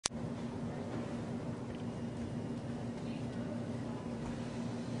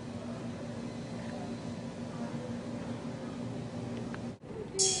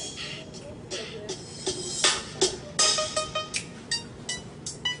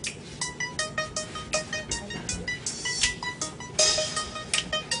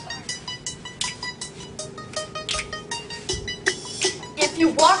you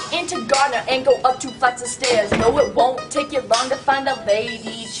walk into Gardner and go up 2 flights of stairs, no, it won't take you long to find a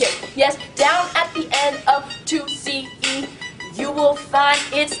lady chair. Yes, down at the end of 2CE, you will find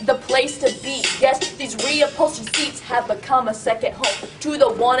it's the place to be. Yes, these reupholstered seats have become a second home to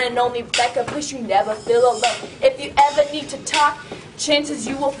the one and only Becca, place you never feel alone. If you ever need to talk, chances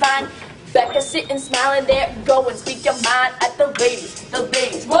you will find Becca sitting smiling there. Go and speak your mind at the ladies. The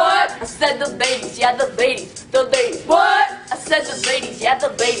ladies. What? I said the ladies. Yeah, the ladies. The ladies. What? I said the ladies. Yeah, the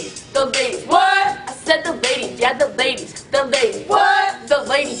ladies. The ladies. What? I said the ladies. Yeah, the ladies. The ladies. What? The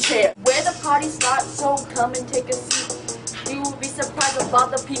lady chair. Where the party starts, so come and take a seat. You will be surprised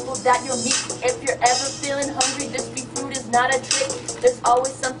about the people that you'll meet. If you're ever feeling hungry, this beef fruit is not a trick. There's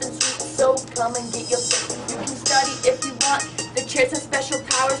always something sweet, so come and get your fix. You can study if you want. The chairs have special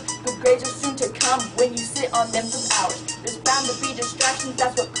powers. Good grades are soon to come when you sit on them for hours. There's bound to be distractions,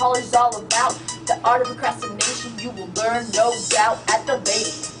 that's what college's all about. The art of procrastination you will learn, no doubt, at the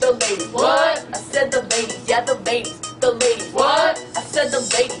ladies. The ladies. What? I said the ladies. Yeah, the ladies. The ladies. What? I said the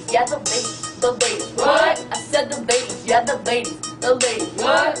ladies. Yeah, the ladies. The ladies. What? I said the ladies. Yeah, the ladies. The ladies.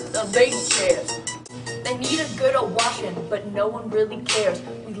 What? The lady chairs. They need a good old washing, but no one really cares.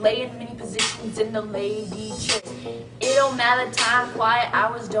 We lay in many positions in the lady chair. It don't matter time, quiet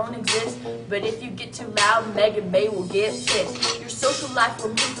hours don't exist. But if you get too loud, Megan May will get pissed. Your social life will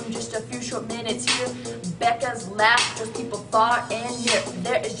move from just a few short minutes here. Becca's laugh draws people far and near.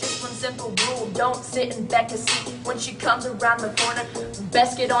 There is just one simple rule, don't sit in Becca's seat. When she comes around the corner,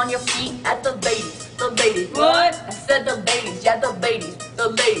 best get on your feet at the ladies. The ladies. What? I said the ladies. Yeah, the ladies. The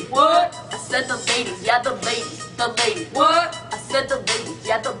ladies. What? I said the ladies. Yeah, the ladies. The ladies. What? I said the ladies.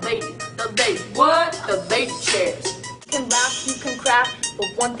 Yeah, the ladies. The ladies. What? The lady chairs. You can laugh, you can cry, but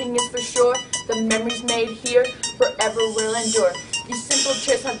one thing is for sure, the memories made here forever will endure. These simple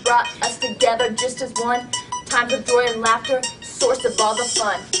chairs have brought us together just as one. Times of joy and laughter, source of all the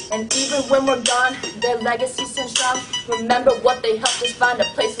fun. And even when we're gone, their legacy stands strong. Remember what they helped us find, a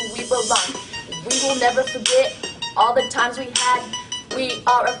place where we belong. We will never forget all the times we had. We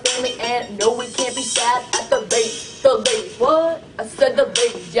are a family and no, we can't be sad at the ladies. The ladies. What? I said the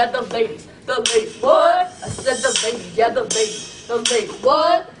ladies. Yeah, the ladies. The ladies. What? I said the ladies. Yeah, the ladies. The ladies.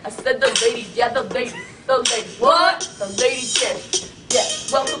 What? I said the ladies. Yeah, the ladies. The ladies. What? The lady chair. Yeah,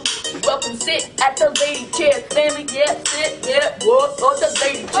 welcome, welcome, sit at the lady chair. Family, yeah, sit, yeah, whoa, oh, the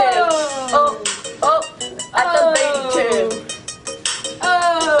lady chair. Oh, at the lady chair.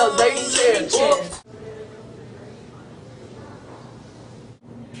 The lady chair.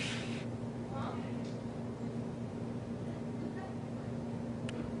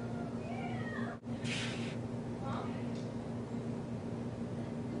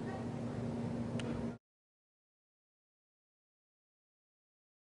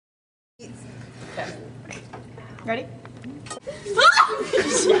 Okay. Ready? Oh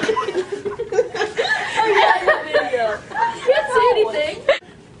yeah, the video. Can't say anything.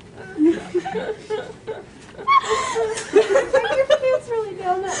 Your pants really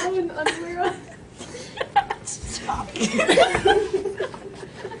down that I wouldn't underwear on. Stop.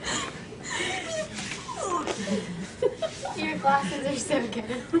 Your glasses are so good.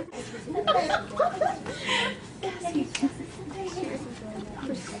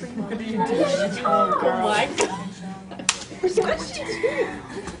 What are you doing? Oh my gosh. We're squishy.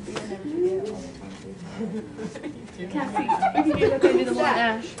 Cassie, we can get go do the one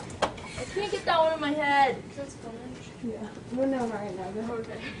Ash. I can't get that one in my head. That's fun. Yeah. We're not right now. Go.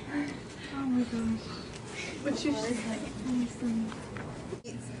 Okay. Oh my gosh. What's your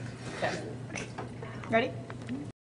Okay. Ready?